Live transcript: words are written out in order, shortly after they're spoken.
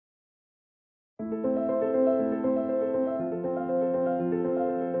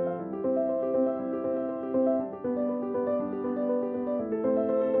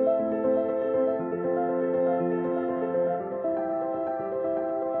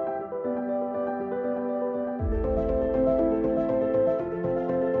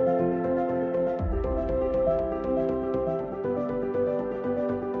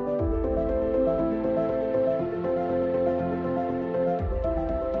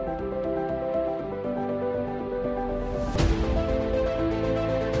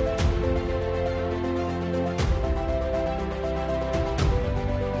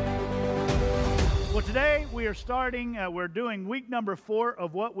we're doing week number 4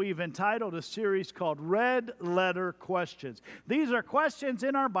 of what we've entitled a series called Red Letter Questions. These are questions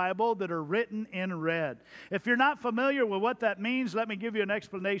in our Bible that are written in red. If you're not familiar with what that means, let me give you an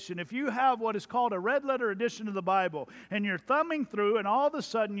explanation. If you have what is called a red letter edition of the Bible, and you're thumbing through and all of a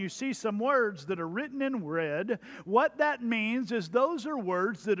sudden you see some words that are written in red, what that means is those are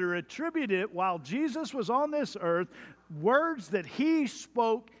words that are attributed while Jesus was on this earth, words that he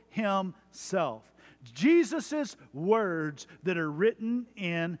spoke himself. Jesus' words that are written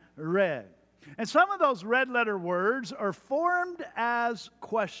in red. And some of those red letter words are formed as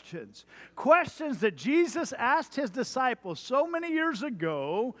questions. Questions that Jesus asked his disciples so many years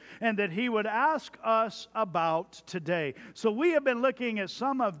ago and that he would ask us about today. So we have been looking at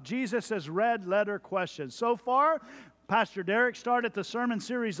some of Jesus' red letter questions. So far, Pastor Derek started the sermon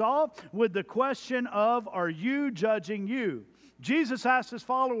series off with the question of, are you judging you? Jesus asked his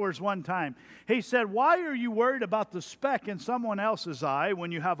followers one time, he said, why are you worried about the speck in someone else's eye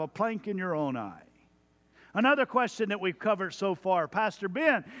when you have a plank in your own eye? Another question that we've covered so far, Pastor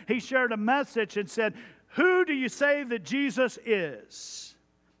Ben, he shared a message and said, who do you say that Jesus is?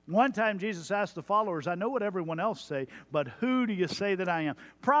 One time Jesus asked the followers, I know what everyone else say, but who do you say that I am?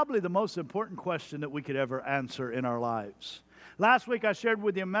 Probably the most important question that we could ever answer in our lives. Last week I shared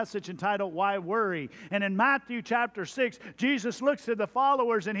with you a message entitled, Why Worry? And in Matthew chapter 6, Jesus looks at the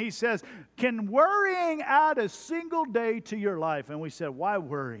followers and he says, can worrying add a single day to your life? And we said, why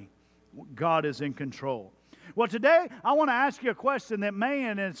worry? God is in control. Well, today I want to ask you a question that may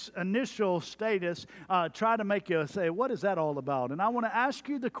in its initial status try to make you say, what is that all about? And I want to ask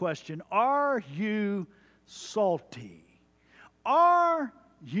you the question, are you salty? Are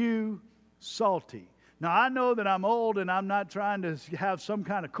you salty? Now, I know that I'm old and I'm not trying to have some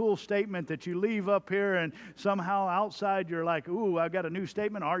kind of cool statement that you leave up here and somehow outside you're like, ooh, I got a new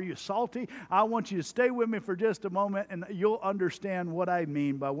statement. Are you salty? I want you to stay with me for just a moment and you'll understand what I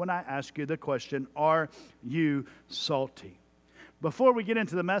mean by when I ask you the question, are you salty? Before we get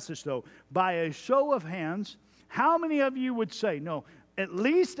into the message though, by a show of hands, how many of you would say, no, at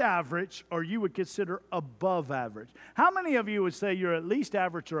least average, or you would consider above average? How many of you would say you're at least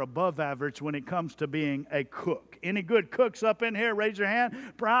average or above average when it comes to being a cook? Any good cooks up in here? Raise your hand.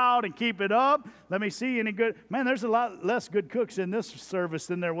 Proud and keep it up. Let me see any good. Man, there's a lot less good cooks in this service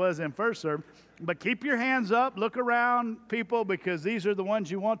than there was in first service. But keep your hands up. Look around, people, because these are the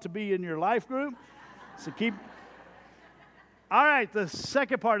ones you want to be in your life group. So keep. All right, the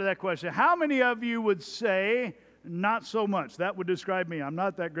second part of that question. How many of you would say, not so much? That would describe me. I'm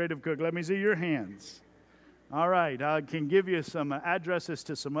not that great of a cook. Let me see your hands. All right. I can give you some addresses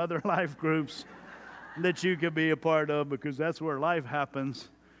to some other life groups that you could be a part of because that's where life happens.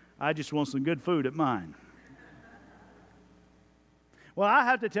 I just want some good food at mine. Well, I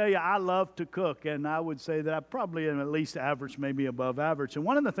have to tell you, I love to cook, and I would say that I probably am at least average, maybe above average. And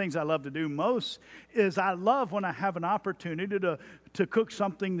one of the things I love to do most is I love when I have an opportunity to cook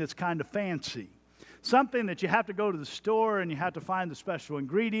something that's kind of fancy. Something that you have to go to the store and you have to find the special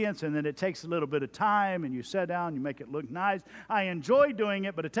ingredients, and then it takes a little bit of time and you sit down, you make it look nice. I enjoy doing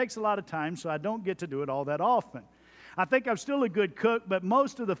it, but it takes a lot of time, so I don't get to do it all that often. I think I'm still a good cook, but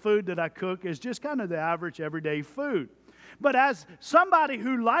most of the food that I cook is just kind of the average everyday food. But as somebody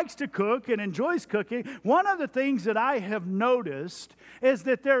who likes to cook and enjoys cooking, one of the things that I have noticed is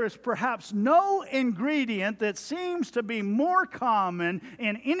that there is perhaps no ingredient that seems to be more common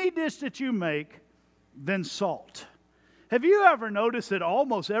in any dish that you make than salt. Have you ever noticed that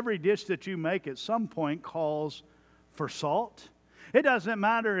almost every dish that you make at some point calls for salt? It doesn't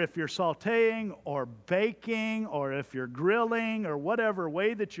matter if you're sauteing or baking or if you're grilling or whatever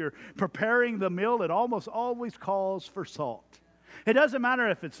way that you're preparing the meal, it almost always calls for salt. It doesn't matter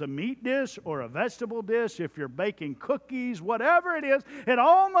if it's a meat dish or a vegetable dish, if you're baking cookies, whatever it is, it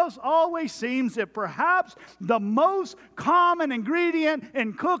almost always seems that perhaps the most common ingredient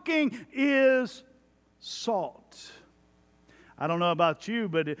in cooking is salt. I don't know about you,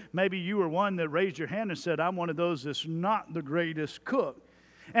 but maybe you were one that raised your hand and said, I'm one of those that's not the greatest cook.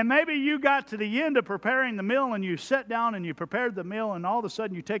 And maybe you got to the end of preparing the meal and you sat down and you prepared the meal and all of a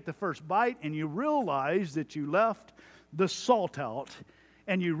sudden you take the first bite and you realize that you left the salt out,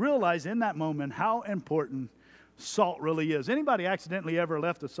 and you realize in that moment how important salt really is. Anybody accidentally ever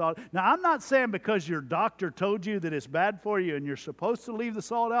left the salt? Now, I'm not saying because your doctor told you that it's bad for you and you're supposed to leave the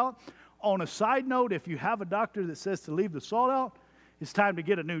salt out. On a side note, if you have a doctor that says to leave the salt out, it's time to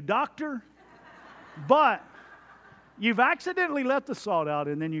get a new doctor. But you've accidentally left the salt out,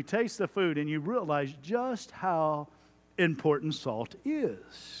 and then you taste the food and you realize just how important salt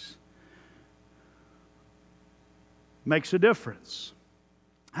is. Makes a difference.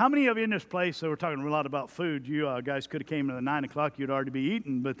 How many of you in this place, so we're talking a lot about food, you guys could have came to the 9 o'clock, you'd already be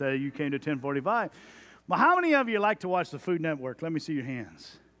eating, but you came to 10:45. Well, how many of you like to watch the Food Network? Let me see your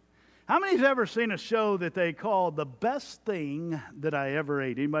hands. How many's ever seen a show that they call The Best Thing That I Ever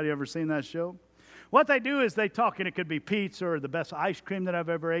Ate? Anybody ever seen that show? What they do is they talk, and it could be pizza or the best ice cream that I've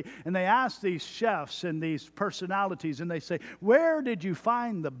ever ate, and they ask these chefs and these personalities, and they say, where did you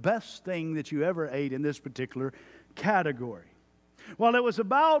find the best thing that you ever ate in this particular category? Well, it was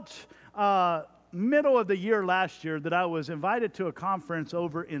about middle of the year last year that I was invited to a conference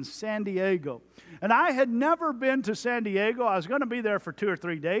over in San Diego. And I had never been to San Diego. I was going to be there for 2 or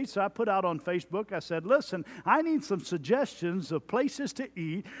 3 days, so I put out on Facebook, I said, listen, I need some suggestions of places to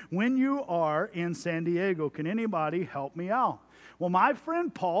eat when you are in San Diego. Can anybody help me out? Well, my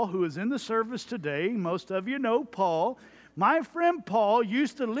friend Paul, who is in the service today, most of you know Paul. My friend Paul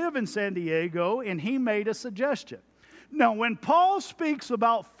used to live in San Diego, and he made a suggestion. Now, when Paul speaks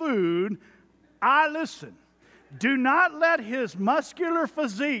about food, I listen. Do not let his muscular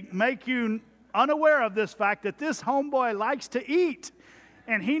physique make you unaware of this fact that this homeboy likes to eat.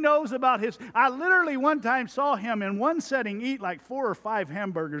 And he knows about his. I literally one time saw him in one setting eat like 4 or 5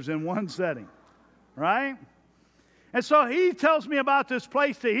 hamburgers in one setting. Right? And so he tells me about this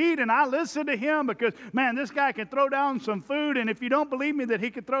place to eat, and I listen to him because, man, this guy can throw down some food. And if you don't believe me that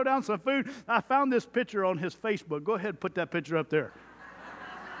he can throw down some food, I found this picture on his Facebook. Go ahead and put that picture up there.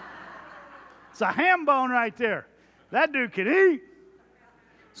 It's a ham bone right there. That dude can eat.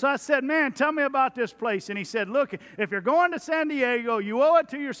 So I said, man, tell me about this place. And he said, look, if you're going to San Diego, you owe it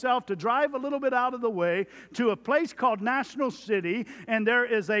to yourself to drive a little bit out of the way to a place called National City, and there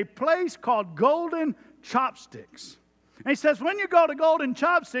is a place called Golden Chopsticks. And he says, when you go to Golden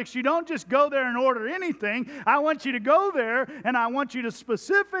Chopsticks, you don't just go there and order anything. I want you to go there, and I want you to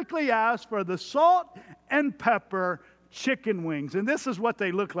specifically ask for the salt and pepper chicken wings. And this is what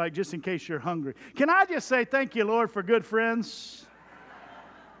they look like, just in case you're hungry. Can I just say thank you, Lord, for good friends?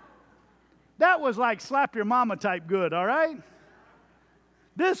 That was like slap your mama type good, all right?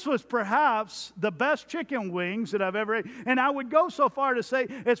 This was perhaps the best chicken wings that I've ever ate. And I would go so far to say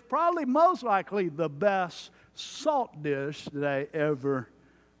it's probably most likely the best salt dish that I ever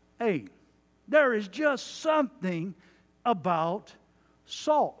ate. There is just something about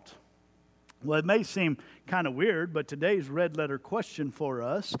salt. Well, it may seem kind of weird, but today's red letter question for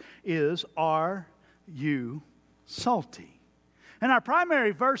us is, are you salty? And our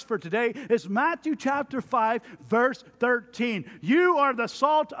primary verse for today is Matthew chapter 5, verse 13. You are the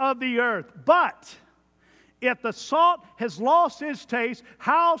salt of the earth, but if the salt has lost its taste,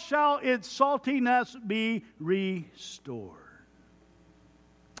 how shall its saltiness be restored?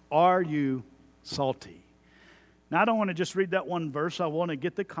 Are you salty? Now, I don't want to just read that one verse. I want to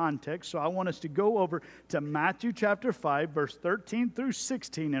get the context. So I want us to go over to Matthew chapter 5, verse 13 through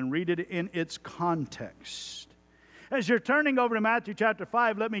 16 and read it in its context. As you're turning over to Matthew chapter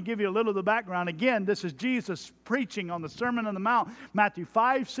 5, let me give you a little of the background. Again, this is Jesus preaching on the Sermon on the Mount. Matthew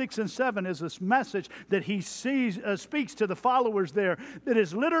 5, 6, and 7 is this message that he speaks to the followers there that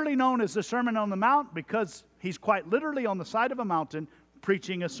is literally known as the Sermon on the Mount because he's quite literally on the side of a mountain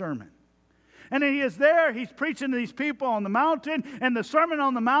preaching a sermon. And he is there, he's preaching to these people on the mountain, and the Sermon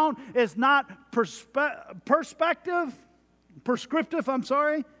on the Mount is not prescriptive,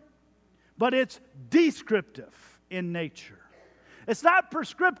 but it's descriptive in nature. It's not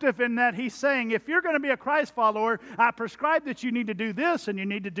prescriptive in that he's saying, if you're going to be a Christ follower, I prescribe that you need to do this, and you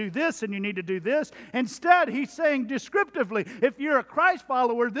need to do this, and you need to do this. Instead, he's saying descriptively, if you're a Christ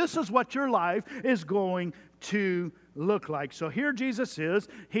follower, this is what your life is going to look like. So here Jesus is.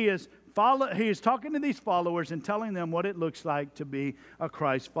 He is talking to these followers and telling them what it looks like to be a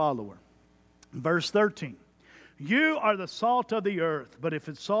Christ follower. Verse 13, you are the salt of the earth, but if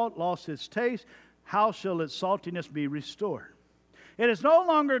its salt lost its taste, how shall its saltiness be restored? It is no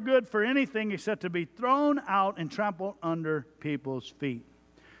longer good for anything except to be thrown out and trampled under people's feet.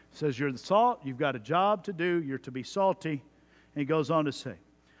 It says you're the salt, you've got a job to do, you're to be salty. And he goes on to say,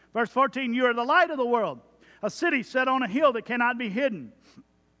 verse 14, you are the light of the world, a city set on a hill that cannot be hidden.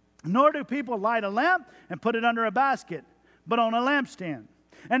 Nor do people light a lamp and put it under a basket, but on a lampstand.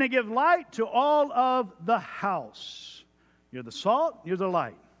 And they give light to all of the house. You're the salt, you're the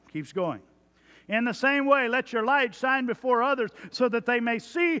light. Keeps going. In the same way, let your light shine before others so that they may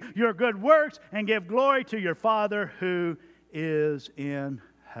see your good works and give glory to your Father who is in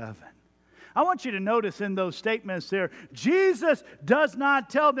heaven. I want you to notice in those statements there, Jesus does not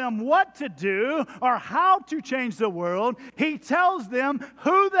tell them what to do or how to change the world. He tells them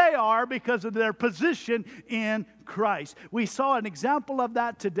who they are because of their position in Christ. We saw an example of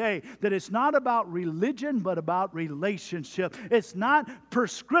that today, that it's not about religion, but about relationship. It's not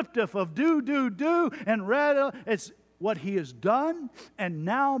prescriptive of do, and read. It's what He has done, and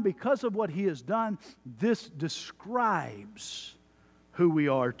now because of what He has done, this describes who we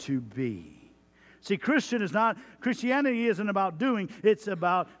are to be. See, Christianity isn't about doing, it's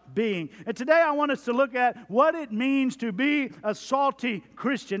about being. And today I want us to look at what it means to be a salty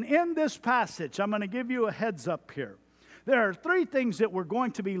Christian. In this passage, I'm going to give you a heads up here. There are three things that we're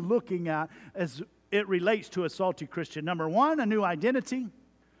going to be looking at as it relates to a salty Christian. Number one, a new identity,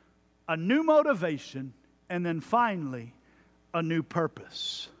 a new motivation, and then finally, a new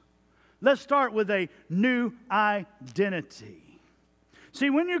purpose. Let's start with a new identity. See,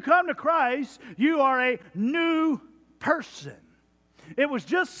 when you come to Christ, you are a new person. It was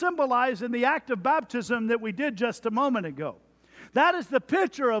just symbolized in the act of baptism that we did just a moment ago. That is the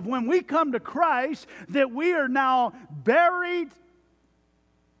picture of when we come to Christ, that we are now buried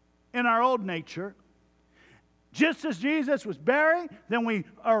in our old nature. Just as Jesus was buried, then we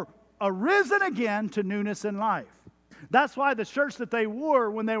are arisen again to newness in life. That's why the shirts that they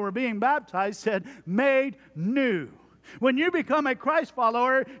wore when they were being baptized said, made new. When you become a Christ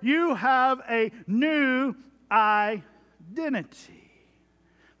follower, you have a new identity.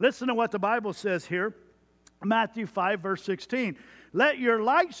 Listen to what the Bible says here. Matthew 5, verse 16. Let your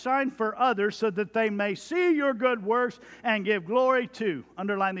light shine for others so that they may see your good works and give glory to,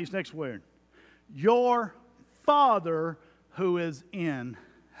 underline these next words, your Father who is in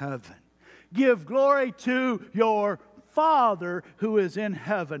heaven. Give glory to your Father who is in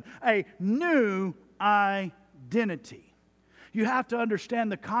heaven. A new identity. You have to understand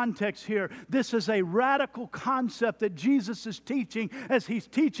the context here. This is a radical concept that Jesus is teaching as He's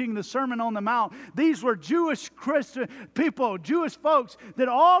teaching the Sermon on the Mount. These were Jewish Christian people, Jewish folks that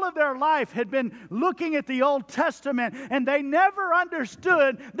all of their life had been looking at the Old Testament, and they never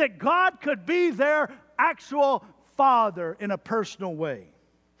understood that God could be their actual Father in a personal way.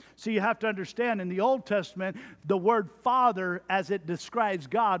 So you have to understand, in the Old Testament, the word Father, as it describes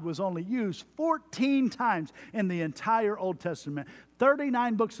God, was only used 14 times in the entire Old Testament.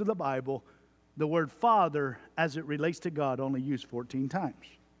 39 books of the Bible, the word Father, as it relates to God, only used 14 times.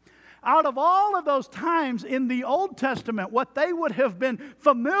 Out of all of those times in the Old Testament, what they would have been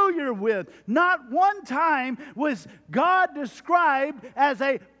familiar with, not one time was God described as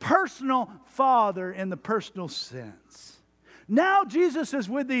a personal Father in the personal sense. Now Jesus is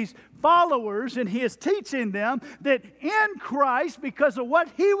with these followers, and He is teaching them that in Christ, because of what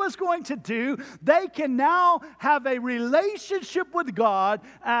He was going to do, they can now have a relationship with God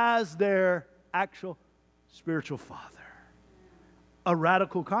as their actual spiritual Father. A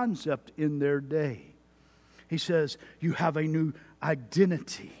radical concept in their day. He says, you have a new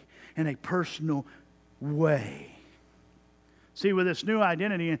identity in a personal way. See, with this new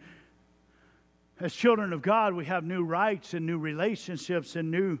identity, as children of God, we have new rights and new relationships and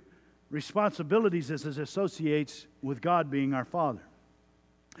new responsibilities as it associates with God being our Father.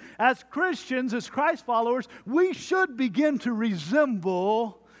 As Christians, as Christ followers, we should begin to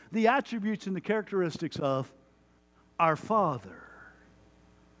resemble the attributes and the characteristics of our Father.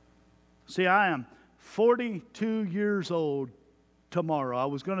 See, I am 42 years old tomorrow. I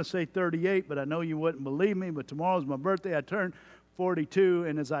was going to say 38, but I know you wouldn't believe me, but tomorrow's my birthday. I turned 42,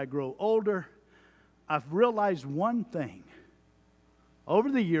 and as I grow older, I've realized one thing. Over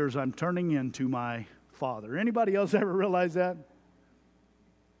the years, I'm turning into my father. Anybody else ever realize that?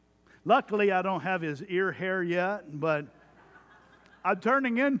 Luckily, I don't have his ear hair yet, but I'm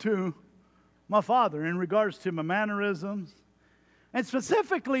turning into my father in regards to my mannerisms, and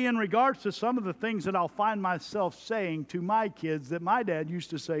specifically in regards to some of the things that I'll find myself saying to my kids that my dad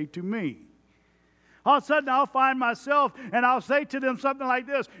used to say to me. All of a sudden, I'll find myself and I'll say to them something like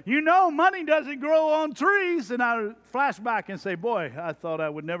this, you know, money doesn't grow on trees. And I flash back and say, boy, I thought I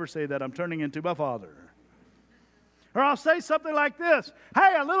would never say that. I'm turning into my father. Or I'll say something like this,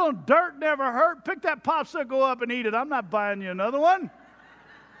 hey, a little dirt never hurt. Pick that popsicle up and eat it. I'm not buying you another one.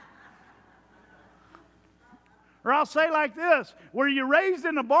 Or I'll say like this, were you raised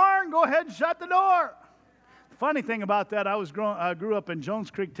in a barn? Go ahead and shut the door. Funny thing about that, I grew up in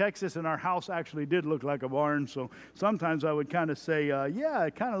Jones Creek, Texas, and our house actually did look like a barn. So sometimes I would kind of say, yeah,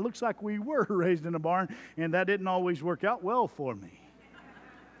 it kind of looks like we were raised in a barn, and that didn't always work out well for me.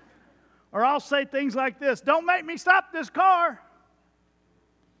 Or I'll say things like this, don't make me stop this car.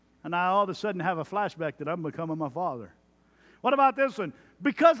 And I all of a sudden have a flashback that I'm becoming my father. What about this one?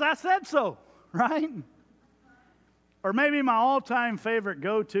 Because I said so, right? Or maybe my all-time favorite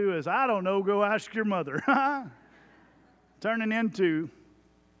go-to is, I don't know, go ask your mother. Turning into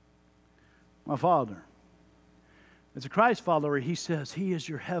my Father. As a Christ follower, he says, He is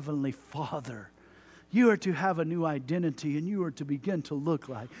your heavenly Father. You are to have a new identity, and you are to begin to look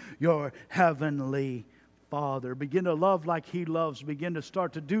like your heavenly Father. Begin to love like He loves. Begin to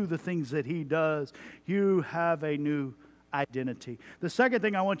start to do the things that He does. You have a new identity. The second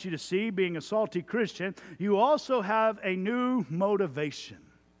thing I want you to see, being a salty Christian, you also have a new motivation.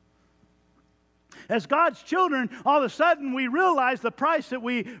 As God's children, all of a sudden we realize the price that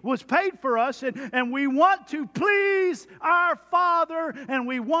was paid for us, and we want to please our Father, and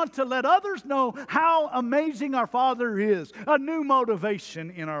we want to let others know how amazing our Father is. A new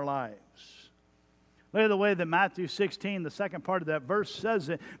motivation in our lives. Look at the way that Matthew 16, the second part of that verse says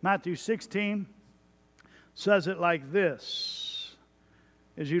it. Matthew 16 says it like this.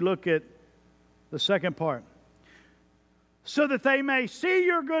 As you look at the second part. So that they may see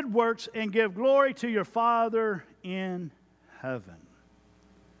your good works and give glory to your Father in heaven.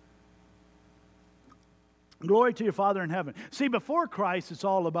 Glory to your Father in heaven. See, before Christ, it's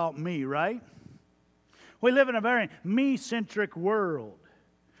all about me, right? We live in a very me-centric world.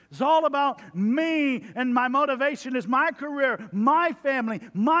 It's all about me, and my motivation is my career, my family,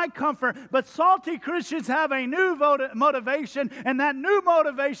 my comfort. But salty Christians have a new motivation, and that new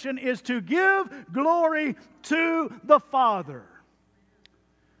motivation is to give glory to the Father.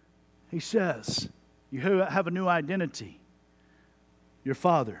 He says, you have a new identity, your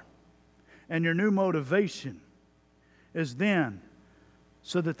Father. And your new motivation is then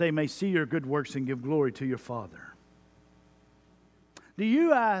so that they may see your good works and give glory to your Father. Do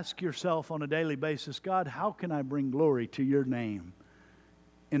you ask yourself on a daily basis, God, how can I bring glory to your name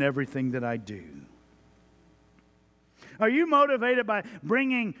in everything that I do? Are you motivated by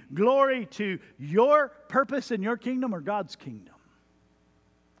bringing glory to your purpose in your kingdom or God's kingdom?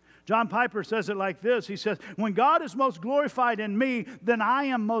 John Piper says it like this. He says, when God is most glorified in me, then I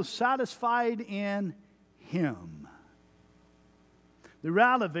am most satisfied in Him. The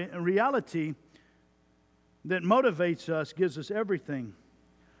reality that motivates us, gives us everything,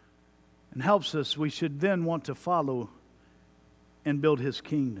 and helps us, we should then want to follow and build His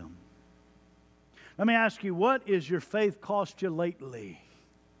kingdom. Let me ask you, what is your faith cost you lately?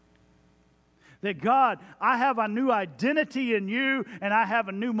 That God, I have a new identity in you, and I have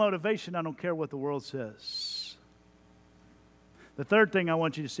a new motivation. I don't care what the world says. The third thing I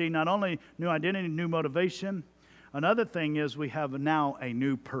want you to see, not only new identity, new motivation, another thing is we have now a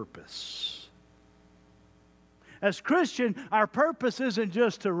new purpose. As Christian, our purpose isn't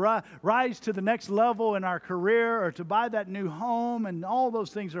just to rise to the next level in our career or to buy that new home, and all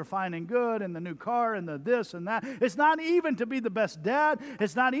those things are fine and good, and the new car and the this and that. It's not even to be the best dad.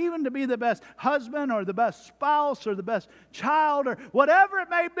 It's not even to be the best husband or the best spouse or the best child or whatever it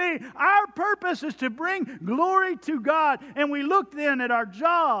may be. Our purpose is to bring glory to God. And we look then at our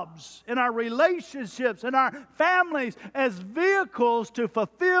jobs and our relationships and our families as vehicles to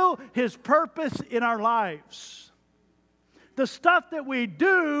fulfill His purpose in our lives. The stuff that we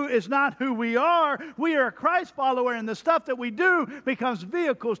do is not who we are. We are a Christ follower, and the stuff that we do becomes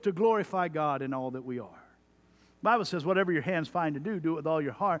vehicles to glorify God in all that we are. The Bible says, whatever your hands find to do, do it with all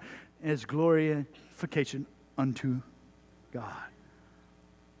your heart, as glorification unto God.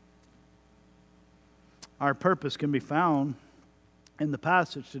 Our purpose can be found in the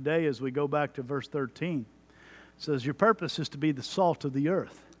passage today as we go back to verse 13. It says, your purpose is to be the salt of the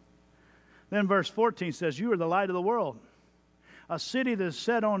earth. Then verse 14 says, you are the light of the world. A city that is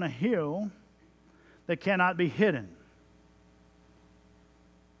set on a hill that cannot be hidden.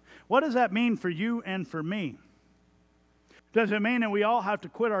 What does that mean for you and for me? Does it mean that we all have to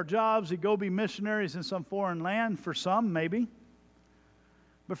quit our jobs and go be missionaries in some foreign land? For some, maybe.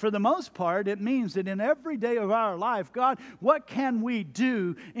 But for the most part, it means that in every day of our life, God, what can we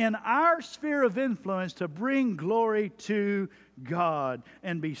do in our sphere of influence to bring glory to God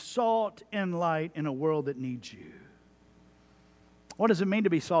and be salt and light in a world that needs you? What does it mean to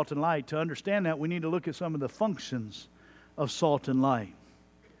be salt and light? To understand that, we need to look at some of the functions of salt and light.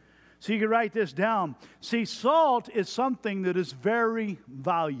 So you can write this down. See, salt is something that is very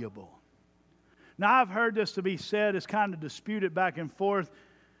valuable. Now, I've heard this to be said, it's kind of disputed back and forth,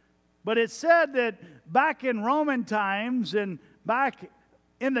 but it's said that back in Roman times and back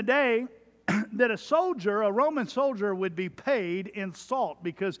in the day, that a soldier, a Roman soldier, would be paid in salt,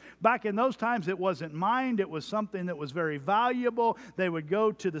 because back in those times it wasn't mined, it was something that was very valuable. They would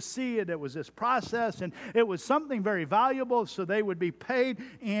go to the sea, and it was this process, and it was something very valuable, so they would be paid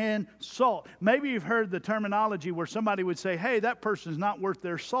in salt. Maybe you've heard the terminology where somebody would say, hey, that person's not worth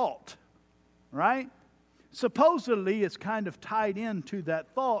their salt, right? Supposedly, it's kind of tied into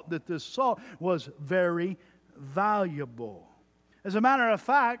that thought that this salt was very valuable. As a matter of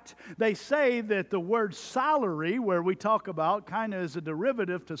fact, they say that the word salary, where we talk about kind of as a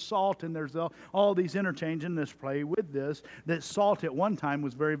derivative to salt, and there's all these interchange in this play with this, that salt at one time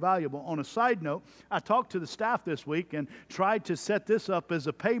was very valuable. On a side note, I talked to the staff this week and tried to set this up as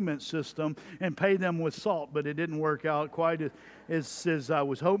a payment system and pay them with salt, but it didn't work out quite as I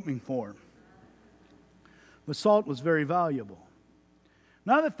was hoping for. But salt was very valuable.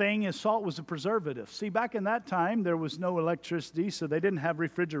 Another thing is salt was a preservative. See, back in that time, there was no electricity, so they didn't have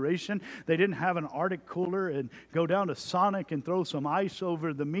refrigeration. They didn't have an Arctic cooler and go down to Sonic and throw some ice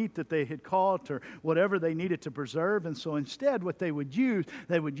over the meat that they had caught or whatever they needed to preserve. And so instead, what they would use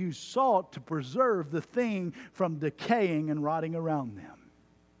salt to preserve the thing from decaying and rotting around them.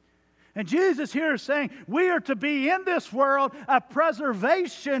 And Jesus here is saying we are to be in this world a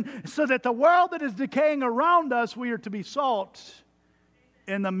preservation, so that the world that is decaying around us, we are to be salt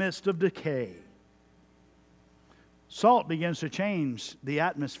in the midst of decay. Salt begins to change the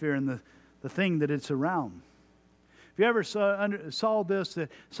atmosphere and the thing that it's around. If you ever saw this, that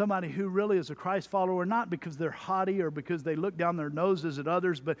somebody who really is a Christ follower, not because they're haughty or because they look down their noses at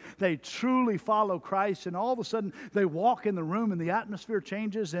others, but they truly follow Christ, and all of a sudden they walk in the room and the atmosphere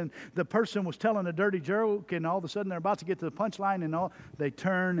changes, and the person was telling a dirty joke, and all of a sudden they're about to get to the punchline, and they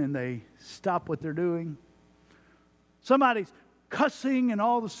turn and they stop what they're doing. Somebody's cussing, and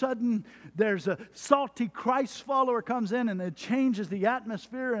all of a sudden there's a salty Christ follower comes in, and it changes the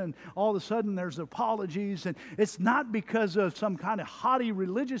atmosphere, and all of a sudden there's apologies. And it's not because of some kind of haughty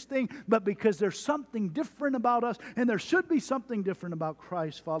religious thing, but because there's something different about us, and there should be something different about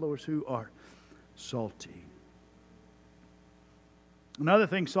Christ followers who are salty. Another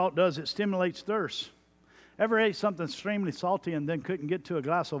thing salt does, it stimulates thirst. Ever ate something extremely salty and then couldn't get to a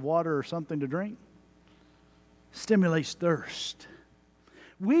glass of water or something to drink? Stimulates thirst.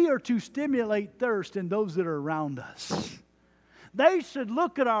 We are to stimulate thirst in those that are around us. They should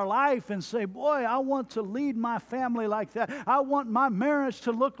look at our life and say, boy, I want to lead my family like that. I want my marriage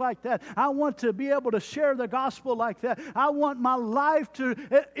to look like that. I want to be able to share the gospel like that. I want my life to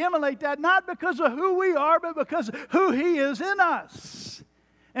emulate that, not because of who we are, but because of who He is in us.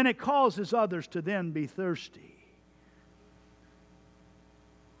 And it causes others to then be thirsty.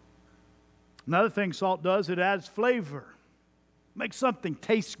 Another thing salt does, it adds flavor. Makes something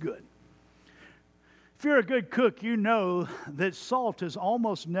taste good. If you're a good cook, you know that salt is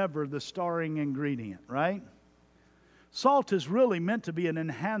almost never the starring ingredient, right? Salt is really meant to be an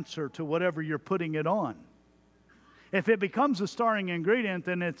enhancer to whatever you're putting it on. If it becomes a starring ingredient,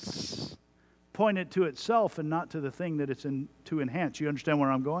 then it's pointed to itself and not to the thing that it's to enhance. You understand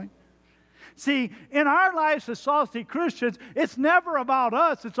where I'm going? See, in our lives as salty Christians, it's never about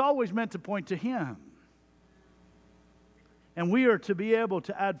us. It's always meant to point to Him. And we are to be able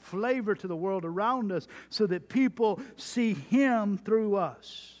to add flavor to the world around us so that people see Him through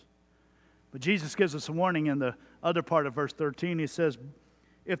us. But Jesus gives us a warning in the other part of verse 13. He says,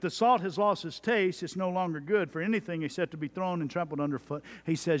 if the salt has lost its taste, it's no longer good for anything except to be thrown and trampled underfoot.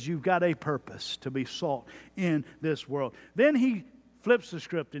 He says, you've got a purpose to be salt in this world. Then He flips the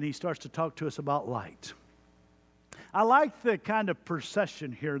script and He starts to talk to us about light. I like the kind of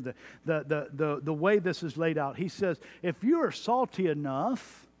procession here, the way this is laid out. He says, if you are salty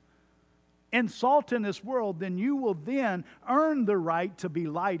enough and salt in this world, then you will then earn the right to be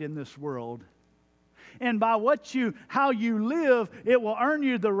light in this world. And by how you live, it will earn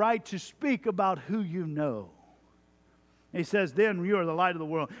you the right to speak about who you know. He says, then you are the light of the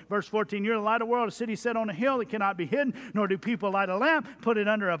world. Verse 14, you're the light of the world, a city set on a hill that cannot be hidden, nor do people light a lamp, put it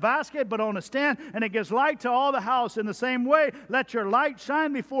under a basket, but on a stand, and it gives light to all the house. In the same way, let your light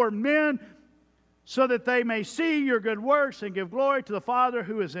shine before men, so that they may see your good works and give glory to the Father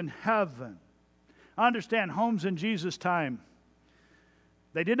who is in heaven. I understand homes in Jesus' time,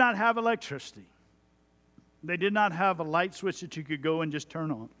 they did not have electricity. They did not have a light switch that you could go and just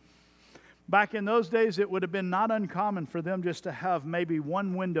turn on. Back in those days, it would have been not uncommon for them just to have maybe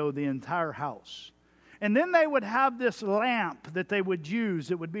one window the entire house. And then they would have this lamp that they would use.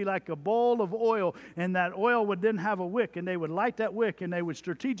 It would be like a bowl of oil, and that oil would then have a wick, and they would light that wick, and they would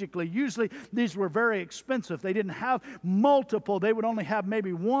strategically, usually these were very expensive. They didn't have multiple. They would only have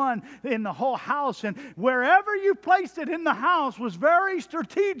maybe one in the whole house, and wherever you placed it in the house was very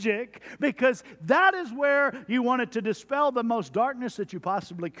strategic, because that is where you wanted to dispel the most darkness that you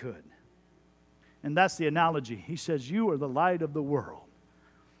possibly could. And that's the analogy. He says, you are the light of the world.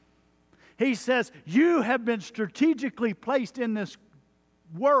 He says, you have been strategically placed in this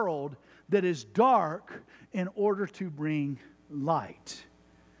world that is dark in order to bring light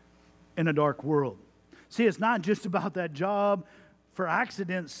in a dark world. See, it's not just about that job for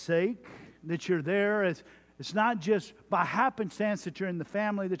accident's sake that you're there. It's not just by happenstance that you're in the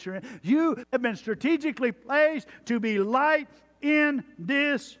family that you're in. You have been strategically placed to be light in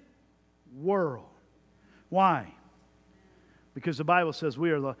this world. Why? Because the Bible says we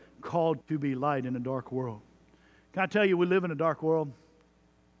are called to be light in a dark world. Can I tell you, we live in a dark world?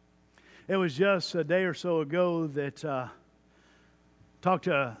 It was just a day or so ago that talked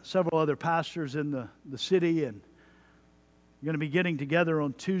to several other pastors in the city, and we're going to be getting together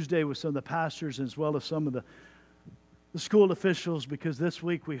on Tuesday with some of the pastors as well as some of the school officials, because this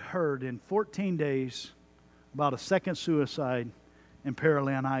week we heard in 14 days about a second suicide in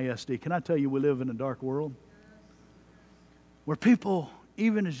Pearland ISD. Can I tell you, we live in a dark world where people,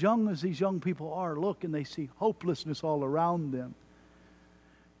 even as young as these young people are, look and they see hopelessness all around them.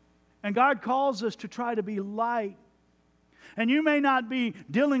 And God calls us to try to be light. And you may not be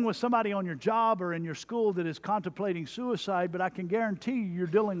dealing with somebody on your job or in your school that is contemplating suicide, but I can guarantee you're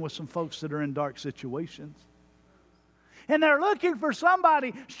dealing with some folks that are in dark situations. And they're looking for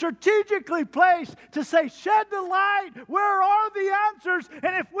somebody strategically placed to say, shed the light. Where are the answers?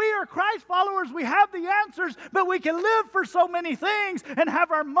 And if we are Christ followers, we have the answers, but we can live for so many things and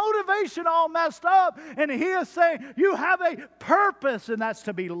have our motivation all messed up. And He is saying, you have a purpose, and that's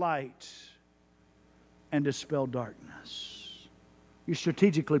to be light and dispel darkness. You're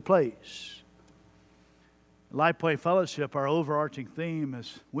strategically placed. LifePoint Fellowship, our overarching theme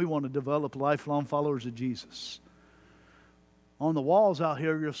is we want to develop lifelong followers of Jesus. On the walls out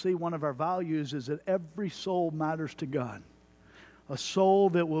here, you'll see one of our values is that every soul matters to God. A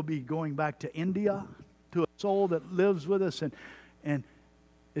soul that will be going back to India, to a soul that lives with us and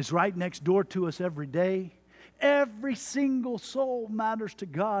is right next door to us every day. Every single soul matters to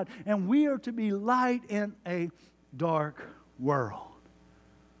God, and we are to be light in a dark world.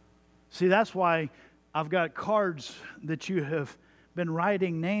 See, that's why I've got cards that you have been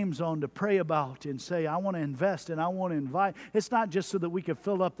writing names on to pray about and say, I want to invest and I want to invite. It's not just so that we can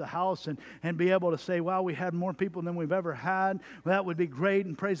fill up the house and be able to say, wow, we had more people than we've ever had. Well, that would be great,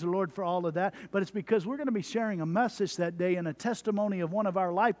 and praise the Lord for all of that. But it's because we're going to be sharing a message that day and a testimony of one of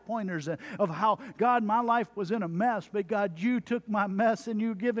our life pointers of how, God, my life was in a mess, but God, you took my mess and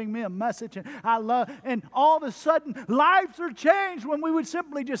you giving me a message, and I love, and all of a sudden lives are changed when we would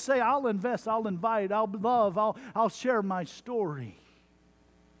simply just say, I'll invest, I'll invite, I'll love, I'll share my story.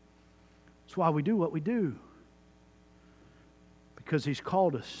 That's why we do what we do. Because He's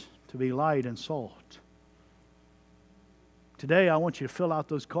called us to be light and salt. Today, I want you to fill out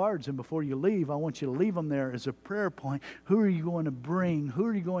those cards, and before you leave, I want you to leave them there as a prayer point. Who are you going to bring? Who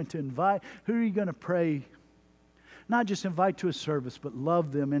are you going to invite? Who are you going to pray? Not just invite to a service, but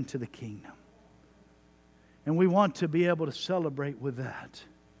love them into the kingdom. And we want to be able to celebrate with that.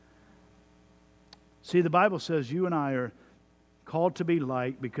 See, the Bible says you and I are called to be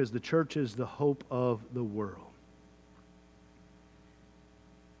light because the church is the hope of the world.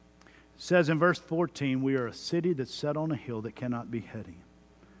 It says in verse 14, we are a city that's set on a hill that cannot be hidden.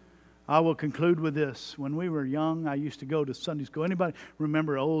 I will conclude with this. When we were young, I used to go to Sunday school. Anybody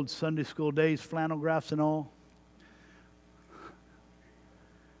remember old Sunday school days, flannel graphs and all?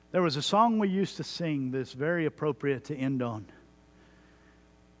 There was a song we used to sing that's very appropriate to end on.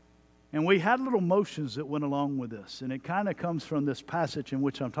 And we had little motions that went along with this. And it kind of comes from this passage in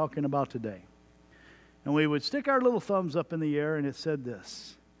which I'm talking about today. And we would stick our little thumbs up in the air, and it said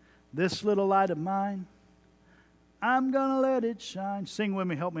this little light of mine, I'm going to let it shine. Sing with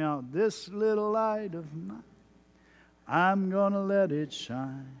me, help me out. This little light of mine, I'm going to let it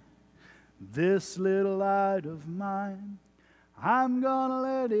shine. This little light of mine, I'm going to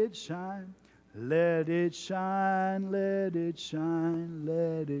let it shine. Let it shine, let it shine,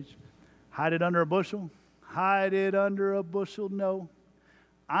 let it shine. Hide it under a bushel? Hide it under a bushel? No.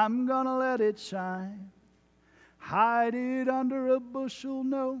 I'm going to let it shine. Hide it under a bushel?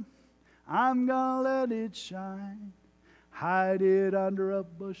 No. I'm going to let it shine. Hide it under a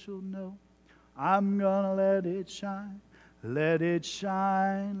bushel? No. I'm going to let it shine. Let it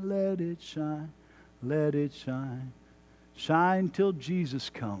shine, let it shine. let it shine. Shine till Jesus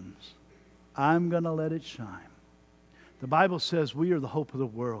comes. I'm going to let it shine. The Bible says we are the hope of the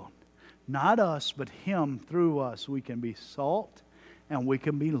world. Not us, but Him. Through us, we can be salt and we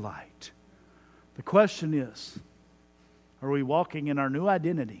can be light. The question is, are we walking in our new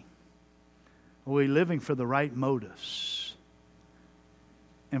identity? Are we living for the right motives?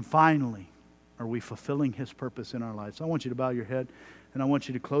 And finally, are we fulfilling His purpose in our lives? I want you to bow your head and I want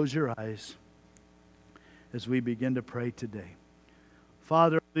you to close your eyes as we begin to pray today.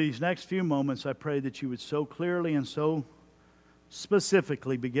 Father, these next few moments, I pray that you would so clearly and so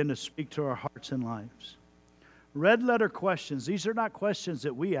specifically begin to speak to our hearts and lives. Red letter questions. These are not questions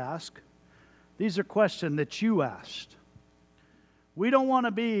that we ask. These are questions that you asked. We don't want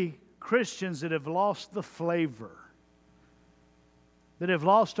to be Christians that have lost the flavor, that have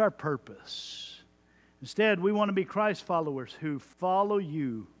lost our purpose. Instead, we want to be Christ followers who follow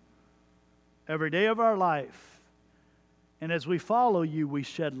you every day of our life. And as we follow you, we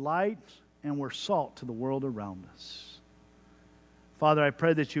shed light and we're salt to the world around us. Father, I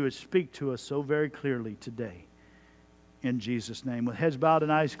pray that you would speak to us so very clearly today. In Jesus' name. With heads bowed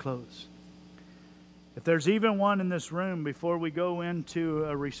and eyes closed. If there's even one in this room, before we go into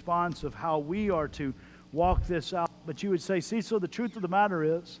a response of how we are to walk this out, but you would say, Cecil, the truth of the matter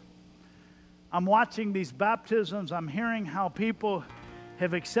is, I'm watching these baptisms. I'm hearing how people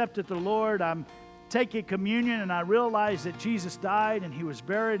have accepted the Lord. I'm taking communion and I realize that Jesus died and He was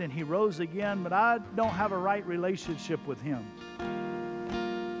buried and He rose again, but I don't have a right relationship with Him.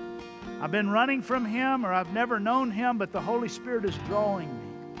 I've been running from Him, or I've never known Him, but the Holy Spirit is drawing me.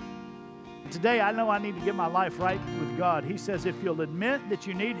 Today I know I need to get my life right with God. He says if you'll admit that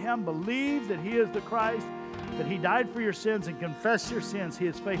you need Him, believe that He is the Christ, that He died for your sins, and confess your sins, He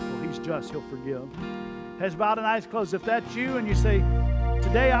is faithful, He's just, He'll forgive. Heads bowed and eyes closed. If that's you and you say,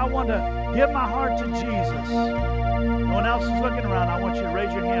 today I want to give my heart to Jesus. No one else is looking around. I want you to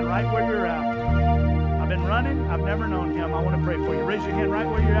raise your hand right where you're at. I've been running. I've never known Him. I want to pray for you. Raise your hand right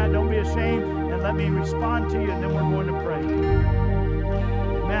where you're at. Don't be ashamed, and let me respond to you, and then we're going to pray.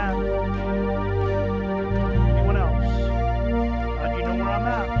 Amen. Anyone else? You know where I'm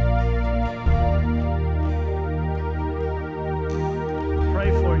at.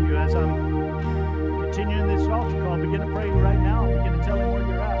 Pray for you as I'm continuing this altar call. Begin to pray right now. Begin to tell Him where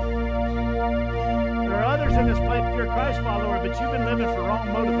you're at. There are others in this place. You're a Christ follower, but you've been living for wrong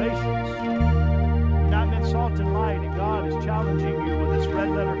motivations. You've not been salt and light, and God is challenging you with this red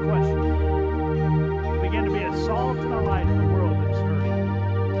letter question. Begin to be a salt and a light in the world that's hurting.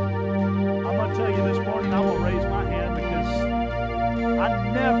 I'm going to tell you this morning, I will raise my hand because I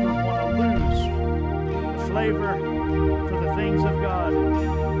never want to lose the flavor for the things of God.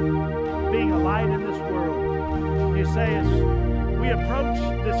 Being a light in this world. You say, as we approach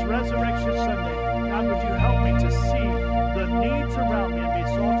this Resurrection Sunday, God, would you help me to see the needs around me and be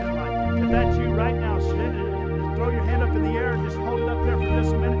salt and light? If that's you right now, throw your hand up in the air and just hold it up there for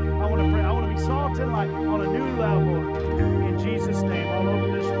just a minute. I want to pray. I want to be salt and light on a new level. In Jesus' name, all over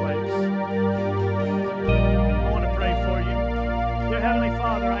this place. I want to pray for you. Dear Heavenly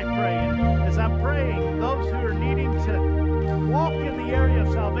Father, I pray. And as I'm praying, those who are needing to walk in the area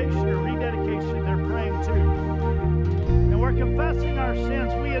of salvation or rededication, they're praying too. And we're confessing our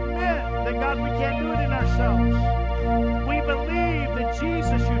sins. We admit that, God, we can't do it in ourselves. We believe that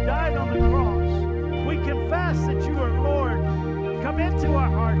Jesus, you died on the cross. We confess that you are Lord. Come into our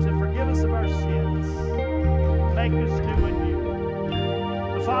hearts and forgive us of our sins. Make us new in you.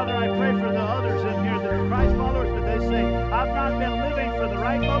 But Father, I pray for the others in here that are Christ followers, but they say, I've not been living for the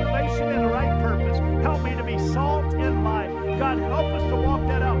right motivation and the right purpose. Help me to be salt and light. God, help us to walk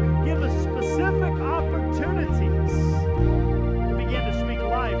that out. Give us specific opportunities to begin to speak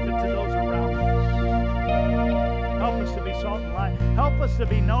life into those around us. Help us to be salt and light. Help us to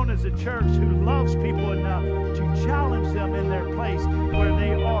be known as a church who loves people enough to challenge them in their place where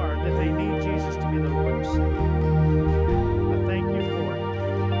they are, that they need Jesus to be the Lord and Savior. I thank you for it.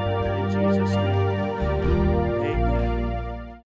 In Jesus' name.